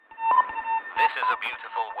is a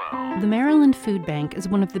beautiful world. The Maryland Food Bank is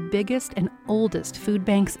one of the biggest and oldest food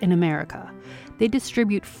banks in America. They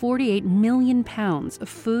distribute 48 million pounds of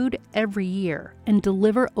food every year and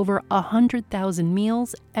deliver over 100,000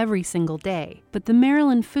 meals every single day. But the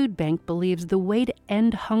Maryland Food Bank believes the way to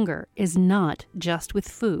end hunger is not just with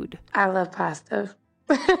food. I love pasta.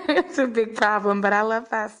 It's a big problem, but I love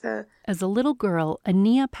pasta. As a little girl,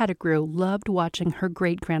 Ania Pettigrew loved watching her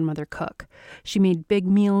great-grandmother cook. She made big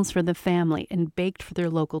meals for the family and baked for their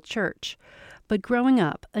local church. But growing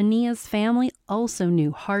up, Ania's family also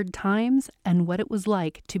knew hard times and what it was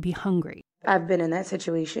like to be hungry. I've been in that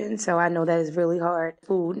situation, so I know that is really hard.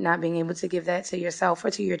 Food, not being able to give that to yourself or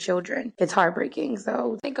to your children, it's heartbreaking.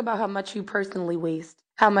 So think about how much you personally waste,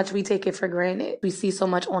 how much we take it for granted. We see so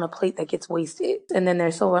much on a plate that gets wasted. And then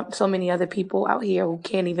there's so many other people out here who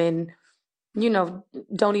can't even,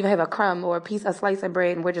 don't even have a crumb or a slice of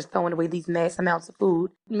bread, and we're just throwing away these mass amounts of food.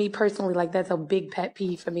 Me personally, that's a big pet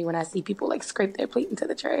peeve for me when I see people scrape their plate into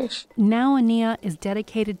the trash. Now Ania is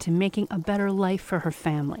dedicated to making a better life for her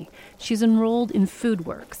family. She's enrolled in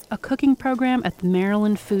FoodWorks, a cooking program at the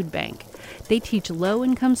Maryland Food Bank. They teach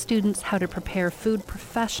low-income students how to prepare food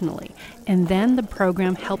professionally, and then the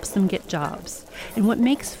program helps them get jobs. And what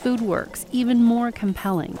makes FoodWorks even more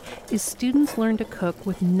compelling is students learn to cook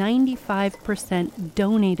with 95%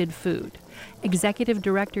 donated food. Executive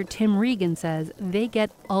Director Tim Regan says they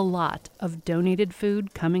get a lot of donated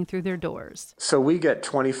food coming through their doors. So we get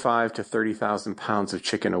 25 to 30,000 pounds of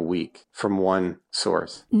chicken a week from one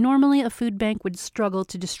source. Normally, a food bank would struggle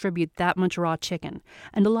to distribute that much raw chicken,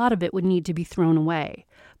 and a lot of it would need to be thrown away.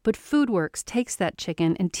 But FoodWorks takes that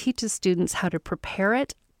chicken and teaches students how to prepare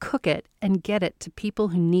it, cook it, and get it to people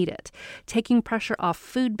who need it, taking pressure off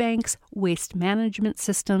food banks, waste management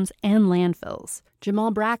systems, and landfills.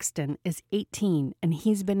 Jamal Braxton is 18, and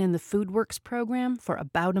he's been in the FoodWorks program for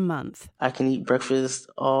about a month. I can eat breakfast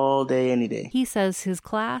all day, any day. He says his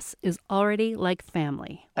class is already like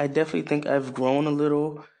family. I definitely think I've grown a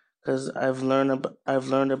little because I've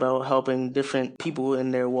learned about helping different people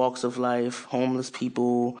in their walks of life, homeless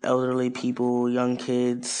people, elderly people, young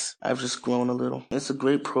kids. I've just grown a little. It's a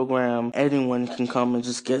great program. Anyone can come and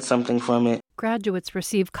just get something from it. Graduates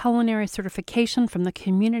receive culinary certification from the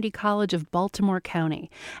Community College of Baltimore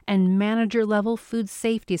County and manager-level food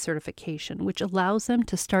safety certification, which allows them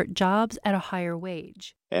to start jobs at a higher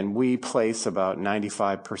wage. And we place about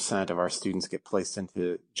 95% of our students get placed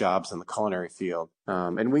into jobs in the culinary field.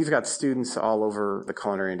 And we've got students all over the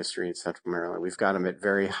culinary industry in Central Maryland. We've got them at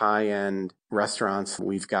very high-end restaurants.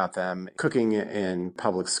 We've got them cooking in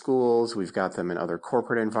public schools. We've got them in other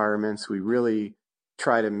corporate environments. We really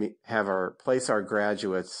try to place our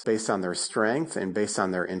graduates based on their strength and based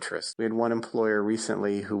on their interests. We had one employer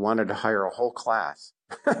recently who wanted to hire a whole class.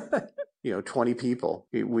 20 people.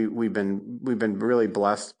 We've been really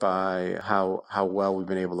blessed by how well we've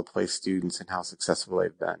been able to place students and how successful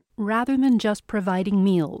they've been. Rather than just providing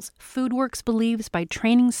meals, FoodWorks believes by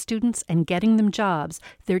training students and getting them jobs,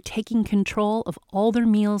 they're taking control of all their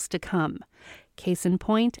meals to come. Case in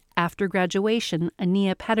point, after graduation,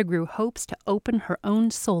 Ania Pettigrew hopes to open her own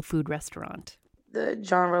soul food restaurant. The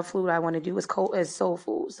genre of food I want to do is soul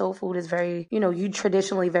food. Soul food is very,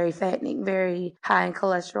 traditionally very fattening, very high in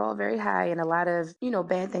cholesterol, very high in a lot of,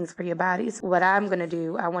 bad things for your bodies. What I'm going to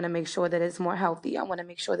do, I want to make sure that it's more healthy. I want to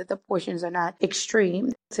make sure that the portions are not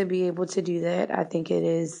extreme. To be able to do that, I think it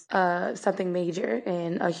is something major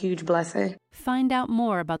and a huge blessing. Find out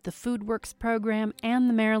more about the FoodWorks program and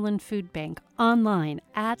the Maryland Food Bank online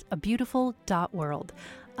at abeautiful.world.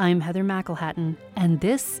 I'm Heather McElhatton, and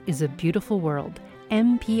this is A Beautiful World,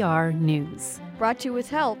 NPR News. Brought to you with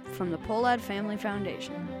help from the Pohlad Family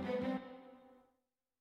Foundation.